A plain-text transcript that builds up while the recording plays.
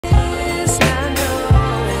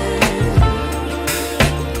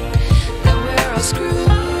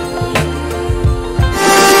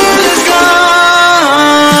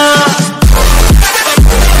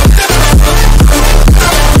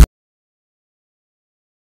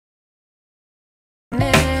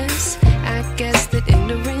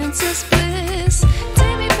innocence is bliss.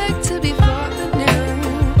 Take me back to before the new.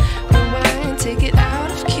 Rewind, take it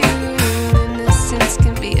out of cue. Innocence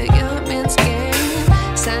can be a young man's game.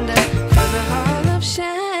 Signed up for the hall of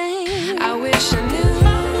shame. I wish I knew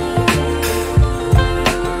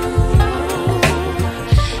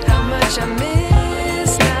how much I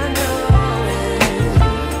miss not knowing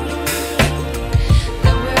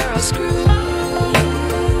that we're all screwed.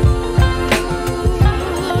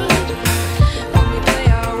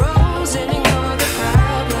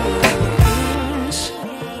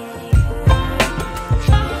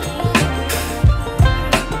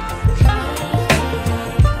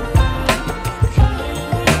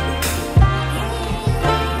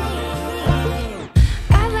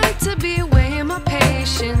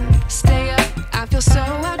 Stay up, I feel so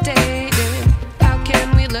outdated. How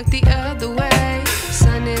can we look the other way?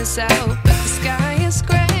 Sun is out, but the sky is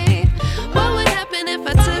gray. What would happen if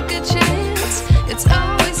I took a chance? It's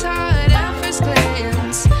always hard at first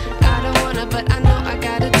glance. I don't wanna, but I know I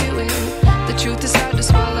gotta do it. The truth is hard to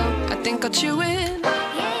swallow, I think I'll chew it.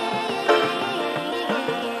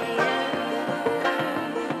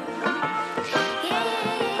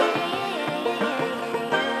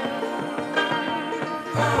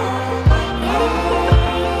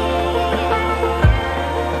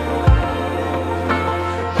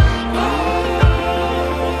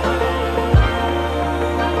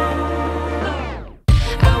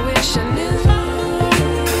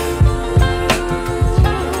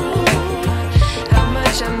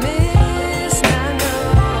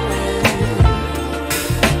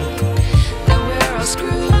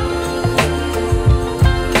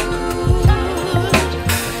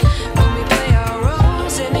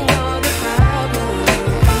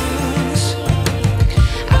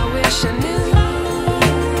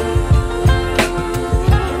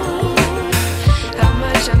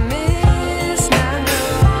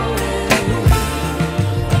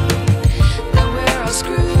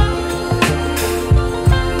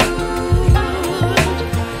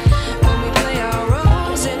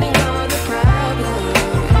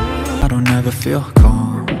 Feel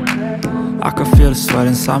calm, I can feel the sweat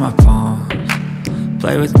inside my palms.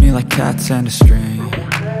 Play with me like cats and a string.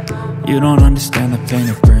 You don't understand the pain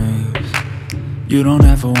it brings. You don't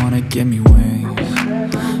ever wanna give me wings.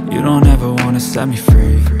 You don't ever wanna set me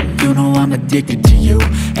free. You know I'm addicted to you,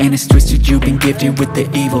 and it's twisted, you've been gifted with the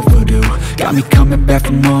evil voodoo. Got me coming back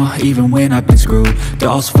for more, even when I've been screwed.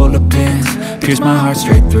 Dolls full of pins, pierce my heart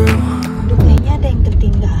straight through. Kayaknya ada yang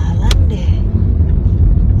ketinggalan deh.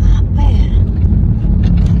 Apa ya?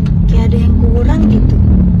 Kayak ada yang kurang gitu.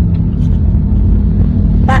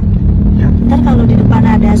 Pak, ya? Ntar kalau di depan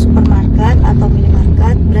ada supermarket atau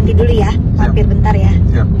minimarket, berhenti dulu ya, mampir bentar ya.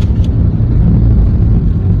 Siap.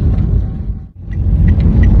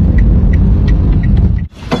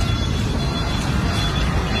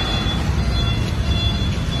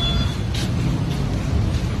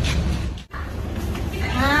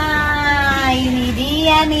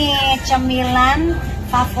 Nih cemilan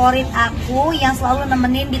favorit aku yang selalu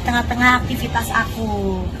nemenin di tengah-tengah aktivitas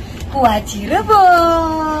aku, kuah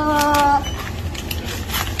Cirebon.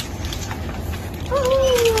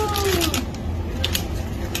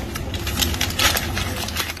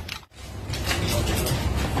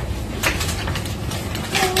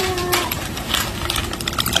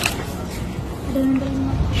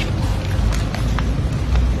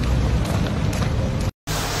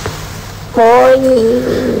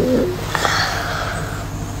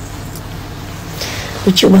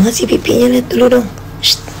 Lucu banget sih pipinya, lihat dulu dong.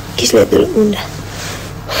 Kis, lihat dulu bunda.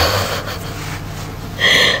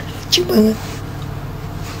 Lucu banget.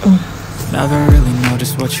 Never really know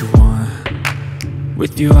just what you want.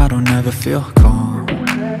 With you I don't ever feel calm.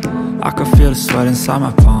 I can feel the sweat inside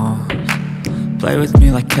my palms. Play with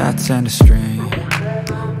me like cats and a string.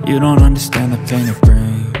 You don't understand the pain it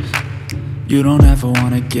brings. You don't ever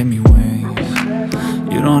wanna give me wings.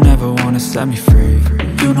 You don't ever wanna set me free.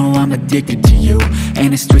 You know I'm addicted to you,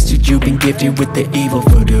 and it's twisted, you've been gifted with the evil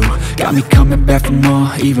voodoo. Got me coming back for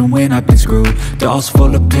more, even when I've been screwed. Dolls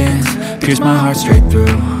full of pins, pierce my heart straight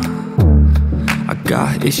through. I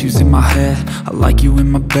got issues in my head, I like you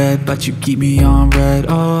in my bed, but you keep me on red.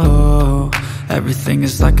 Oh, everything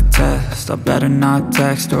is like a test, I better not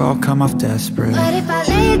text or I'll come off desperate. But if I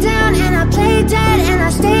lay down and I play dead and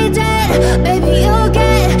I stay dead, baby you'll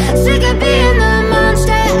get sick of being the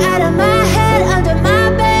monster out of my head, under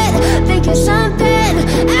my bed, thinking something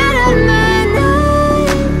out of my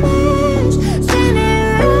nightmares,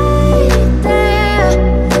 standing right there.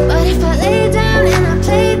 But if I lay down and I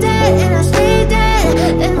play dead and I stay dead,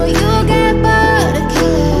 then will you get bored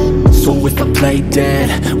again? So if I play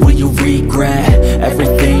dead, will you regret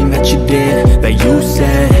everything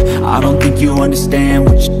said, I don't think you understand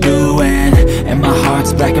what you're doing. And my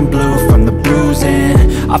heart's black and blue from the bruising.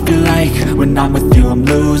 I feel like when I'm with you I'm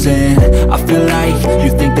losing. I feel like you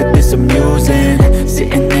think that this amusing.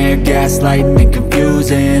 Sitting there gaslighting and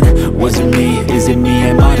confusing. Was it me? Is it me?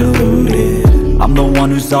 Am I deluded? I'm the one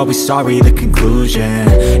who's always sorry, the conclusion.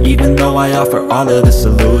 Even though I offer all of the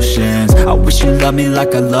solutions. I wish you loved me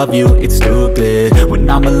like I love you, it's stupid. When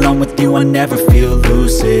I'm alone with you I never feel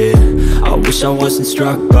lucid. I wish I wasn't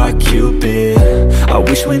struck by Cupid. I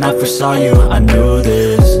wish when I first saw you I knew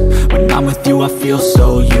this. When I'm with you I feel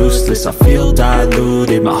so useless. I feel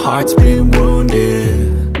diluted, my heart's been wounded.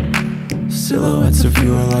 Silhouettes of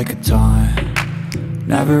you are like a taunt.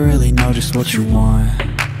 Never really know just what you want.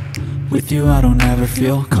 With you I don't ever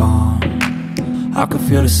feel calm. I can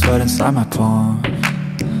feel the sweat inside my palms.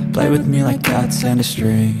 Play with me like cats and a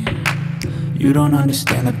string. You don't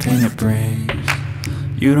understand the pain it brings.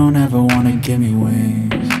 You don't ever wanna give me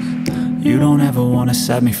wings. You don't ever wanna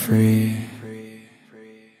set me free.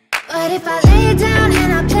 But if I lay down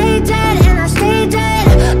and I play dead and I stay dead,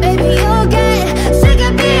 baby you'll get sick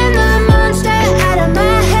of being the monster out of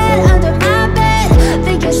my head, under my bed,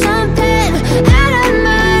 thinking something out of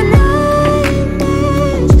my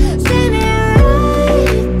nightmares. See me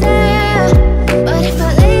right there. But if I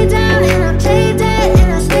lay down and I play dead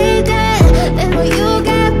and I stay dead, then will you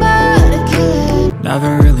get bored of killing? Never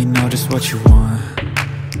really know just what you want.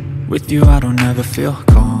 With you I don't ever feel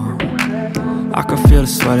calm. I can feel the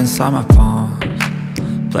sweat inside my palms.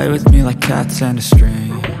 Play with me like cats and a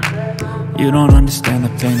string. You don't understand the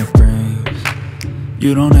pain it brings.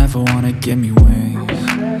 You don't ever wanna give me wings.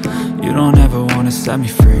 You don't ever wanna set me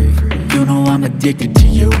free. You know I'm addicted to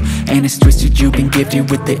you, and it's twisted, you've been gifted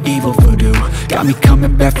with the evil voodoo. Got me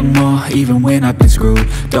coming back for more, even when I've been screwed.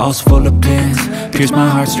 Dolls full of pins, pierce my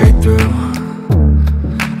heart straight through.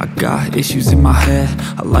 I got issues in my head.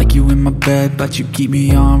 I like you in my bed, but you keep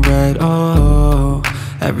me on red. Oh,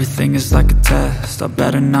 everything is like a test. I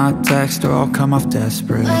better not text or I'll come off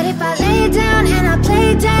desperate. But if I lay down and I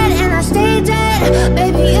play dead and I stay dead,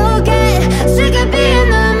 baby you'll get sick of being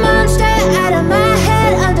the monster out of my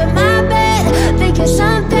head, under my bed, thinking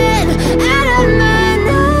something out of my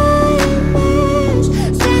nightmares.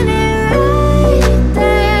 See me right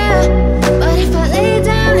there. But if I lay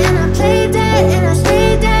down and I play dead and I stay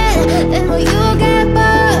dead, then will you get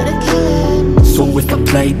bored of killing? So if I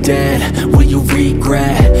play dead, will you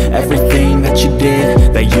regret everything that you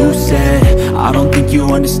did, that you said? I don't think you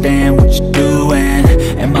understand what you're doing.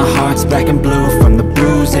 And my heart's black and blue from the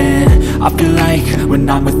bruising. I feel like when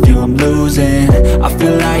I'm with you I'm losing. I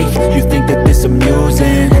feel like you think that this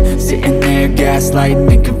amusing. Sitting there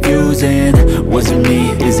gaslighting and confusing. Was it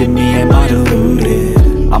me? Is it me? Am I deluded?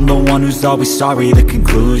 I'm the one who's always sorry, the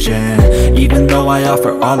conclusion. Even though I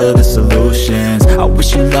offer all of the solutions. I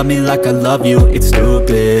wish you loved me like I love you, it's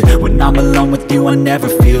stupid. When I'm alone with you I never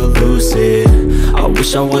feel lucid. I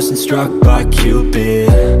wish I wasn't struck by Cupid.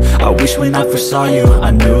 I wish when I first saw you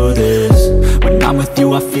I knew this. When I'm with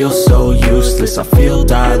you I feel so useless. I feel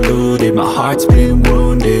diluted, my heart's been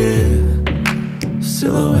wounded.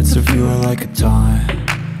 Silhouettes of you are like a taunt.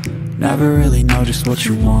 Never really know just what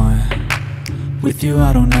you want. With you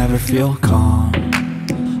I don't ever feel calm.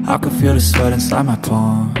 I can feel the sweat inside my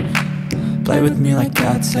palms. Play with me like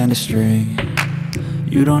cats and a string.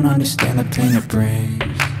 You don't understand the pain it brings.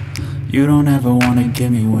 You don't ever wanna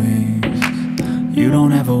give me wings. You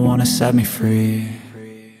don't ever wanna set me free.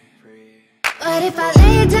 But if I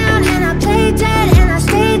lay down and I play dead and I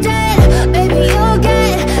stay dead, baby you'll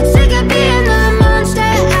get sick of being the monster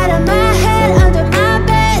out of my head, under my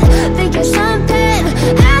bed, thinking something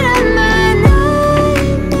out of my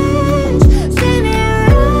nightmares. See me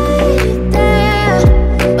right there.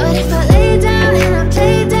 But if I lay down and I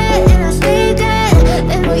play dead and I stay dead,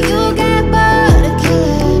 then will you get bored of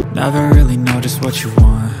killing? Never really know just what you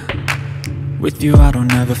want. With you I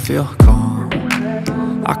don't ever feel calm.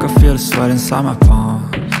 I can feel the sweat inside my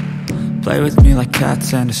palms. Play with me like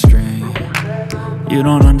cats and a string. You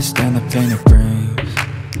don't understand the pain it brings.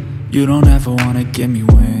 You don't ever wanna give me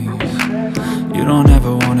wings. You don't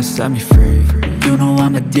ever wanna set me free. You know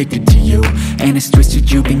I'm addicted to you, and it's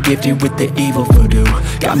twisted, you've been gifted with the evil voodoo.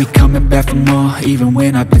 Got me coming back for more, even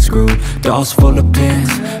when I've been screwed. Dolls full of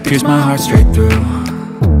pins, pierce my heart straight through.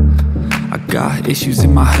 I got issues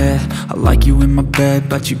in my head. I like you in my bed,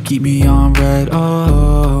 but you keep me on red.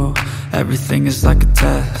 Oh, everything is like a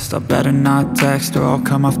test. I better not text or I'll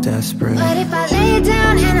come off desperate. But if I lay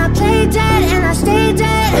down and I play dead and I stay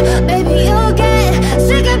dead, baby you'll get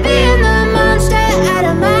sick